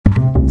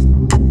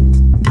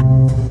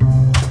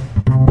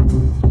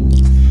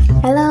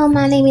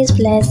is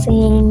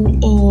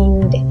Blessing,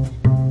 and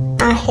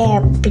I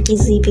help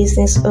busy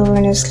business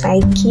owners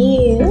like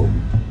you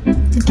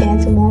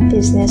get more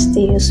business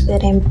deals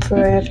with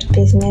improved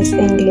business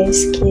English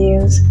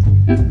skills.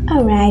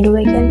 Alright,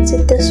 welcome to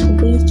this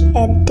week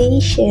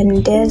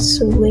edition, this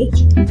week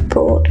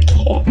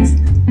podcast.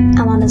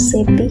 I want to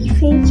say big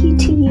thank you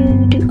to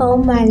you, to all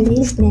my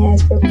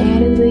listeners,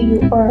 wherever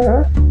you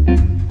are.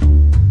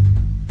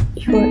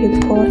 You are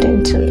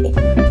important to me.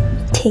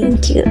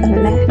 Thank you a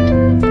lot.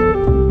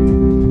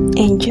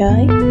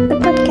 Enjoy the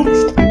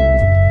podcast.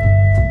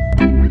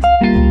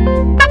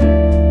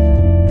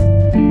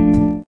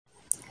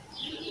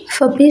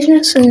 For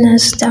business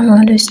owners that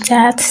want to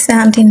start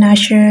sounding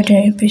natural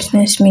during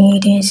business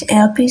meetings,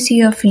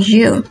 LPC of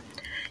you.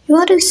 You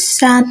want to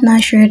sound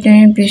natural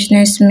during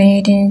business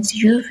meetings.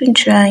 You've been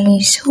trying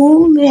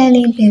so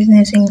many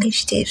business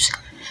English tips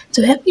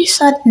to help you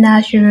sound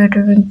natural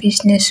during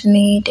business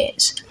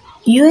meetings.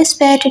 You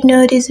expect to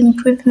notice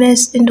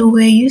improvements in the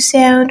way you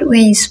sound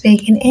when you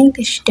speak in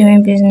English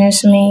during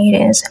business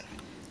meetings.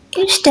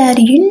 Instead,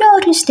 you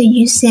notice that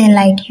you sound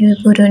like you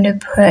put under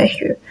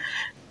pressure.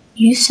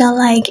 You sound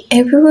like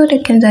every word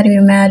that comes out of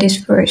your mouth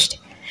is forced.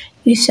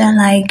 You sound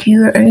like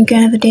you're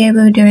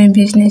uncomfortable during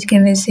business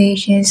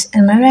conversations.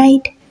 Am I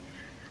right?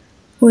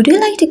 Would you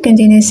like to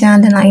continue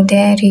sounding like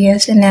that?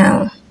 Yes or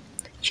no?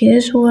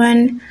 Choose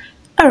one.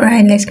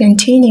 Alright, let's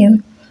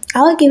continue.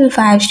 I will give you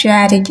 5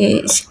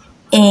 strategies.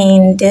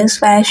 And those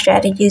 5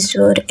 strategies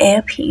would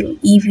help you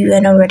if you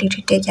are not ready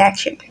to take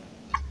action.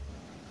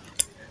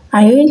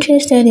 Are you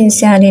interested in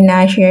sounding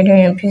natural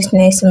during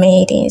business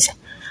meetings?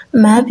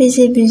 My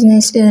busy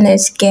business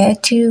owners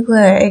get to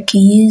work,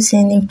 use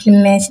and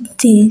implement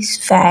these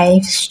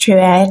 5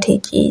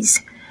 strategies.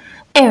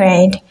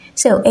 Alright,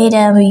 so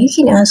you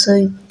can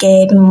also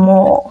get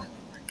more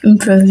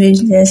improved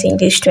business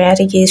English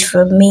strategies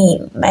from me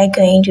by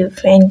going to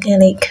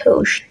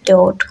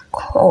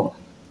friendlycoach.com.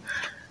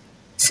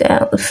 So,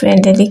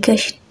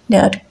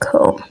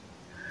 friendlycoach.com.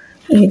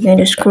 You're going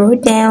to scroll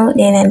down,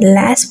 then at the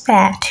last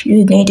part,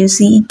 you're going to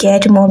see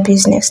get more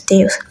business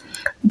deals.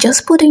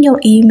 Just put in your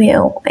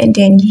email and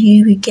then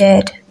you will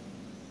get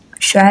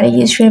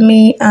strategies from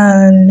me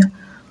on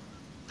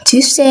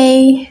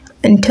Tuesday,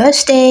 and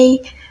Thursday,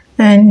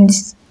 and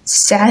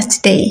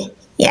Saturday.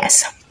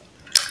 Yes,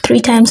 3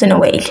 times in a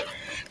week.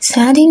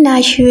 Sounding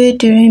natural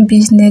during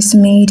business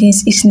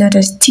meetings is not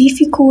as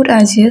difficult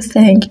as you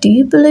think. Do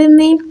you believe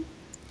me?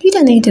 You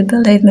don't need to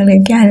believe me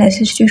regardless,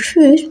 it's the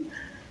truth.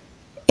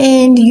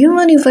 And you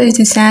want your voice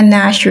to sound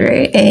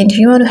natural, and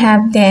you want to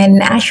have that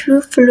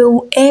natural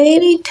flow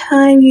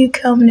anytime you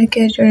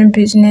communicate during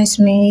business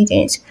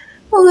meetings.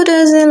 Who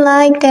doesn't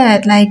like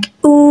that?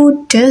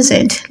 Who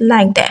doesn't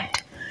like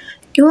that?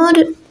 You want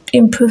to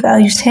improve how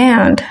you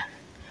sound.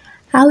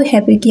 I will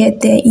help you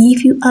get there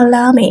if you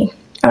allow me.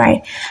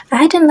 Alright,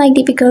 I don't like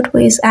difficult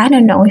ways. I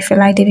don't know if you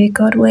like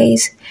difficult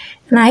ways.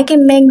 And I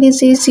can make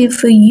this easy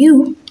for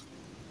you.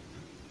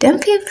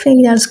 Don't you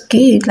think that's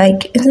good?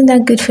 Isn't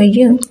that good for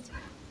you?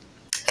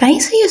 Can you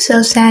see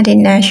yourself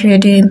sounding natural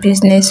during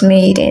business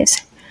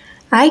meetings?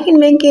 I can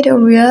make it a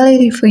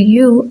reality for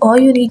you. All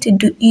you need to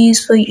do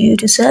is for you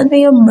to send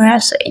me a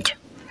message.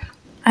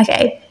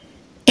 Okay.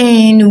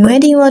 And when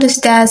do you want to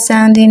start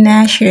sounding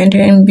natural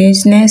during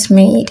business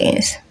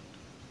meetings?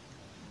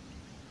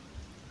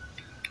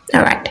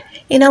 Alright.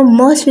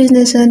 Most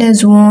business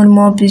owners want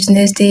more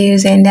business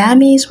deals, and that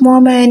means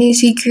more money,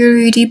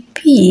 security,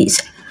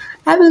 peace.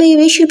 I believe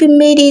it should be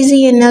made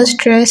easy and not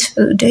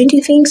stressful. Don't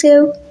you think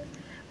so?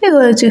 We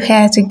want to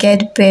have to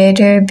get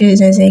better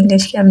business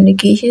English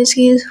communication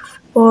skills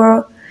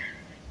for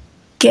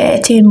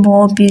getting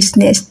more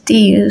business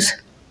deals.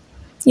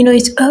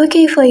 It's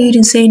okay for you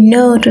to say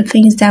no to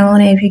things that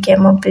won't help you get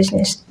more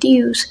business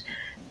deals.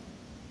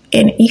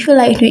 And if you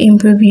like to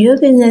improve your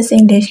business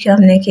English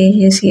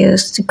communication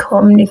skills to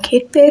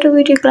communicate better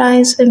with your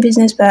clients and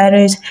business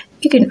partners,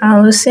 you can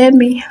always send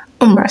me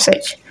a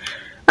message.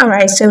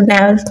 Alright, so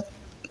now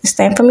it's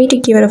time for me to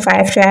give you the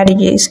 5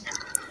 strategies.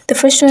 The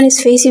first one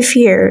is face your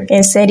fear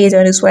and send it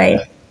on its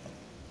way.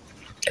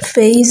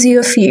 Face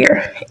your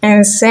fear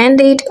and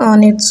send it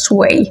on its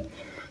way.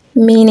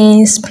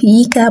 Meaning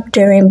speak up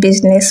during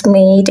business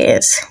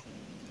meetings.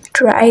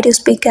 Try to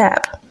speak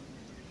up.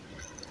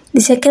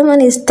 The second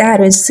one is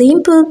start with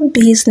simple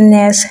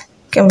business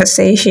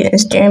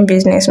conversations during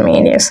business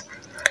meetings.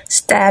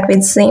 Start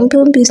with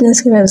simple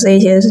business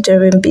conversations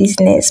during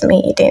business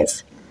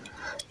meetings.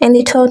 And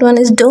the third one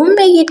is don't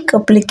make it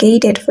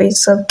complicated for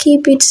yourself.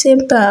 Keep it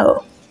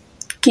simple.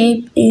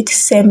 Keep it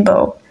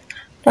simple.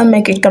 Don't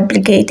make it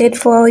complicated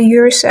for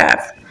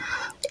yourself.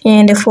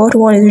 And the fourth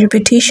one is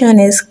repetition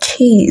is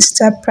key.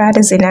 Start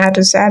practicing how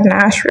to sound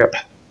natural.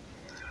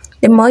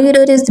 The more you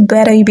do this, the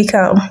better you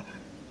become.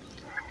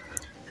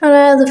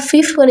 Alright, the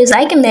fifth one is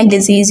I can make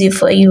this easy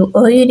for you.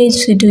 All you need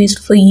to do is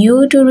for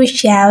you to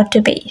reach out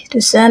to me,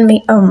 to send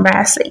me a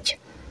message.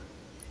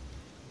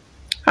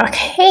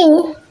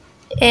 Okay.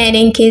 And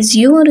in case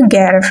you want to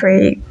get a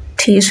free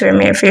tips from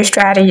me, a few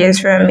strategies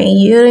from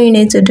me, all you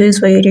need to do is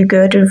for you to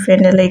go to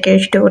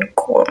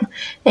friendlyleakage.com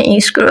and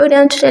you scroll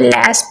down to the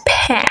last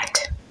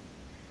part.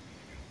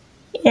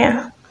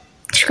 Yeah.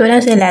 Scroll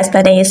down to the last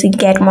part and you see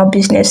get more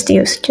business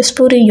deals. Just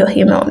put in your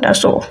email,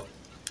 that's all.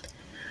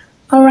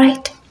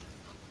 Alright.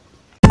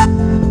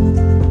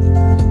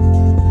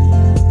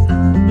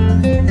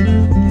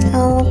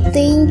 Oh,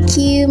 thank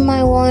you,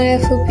 my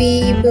wonderful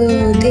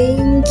people.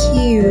 Thank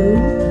you.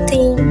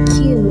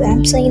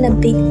 I'm saying a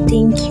big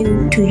thank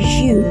you to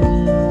you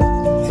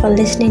for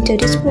listening to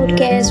this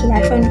podcast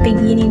right from the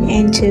beginning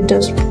and to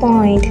this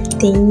point.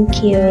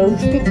 Thank you.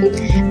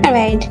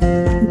 Alright,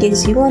 in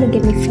case you want to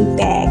give me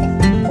feedback,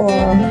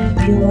 or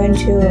you want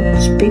to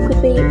speak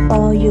with me,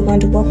 or you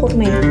want to work with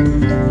me,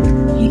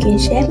 you can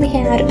check me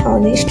out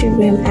on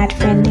Instagram at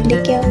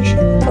friendlyleakage,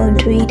 on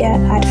Twitter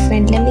at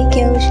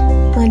friendlyleakage,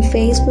 on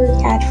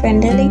Facebook at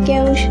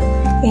friendlyleakage,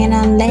 and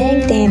on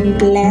LinkedIn,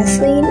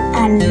 Blessing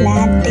and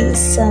Latte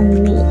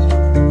Sunny.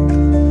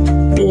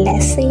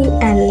 Blessing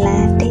and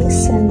Latte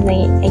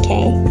Sunny,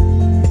 okay?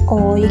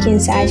 Or you can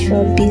search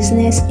for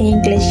Business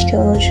English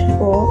Coach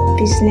for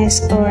business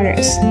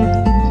owners.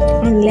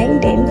 On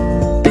LinkedIn,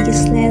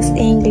 Business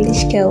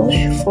English Coach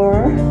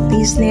for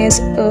business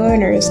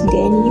owners.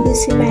 Then you will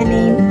see my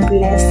name,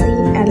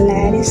 Blessing and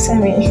Latte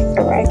Sunny,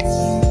 alright?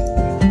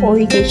 Or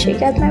you can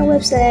check out my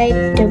website,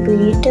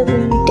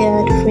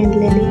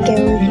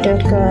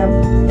 www.friendlyleakage.com,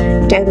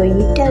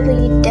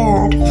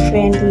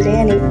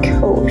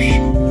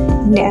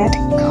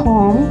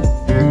 www.friendlyleakage.com,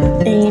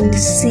 and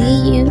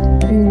see you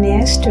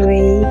next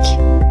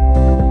week.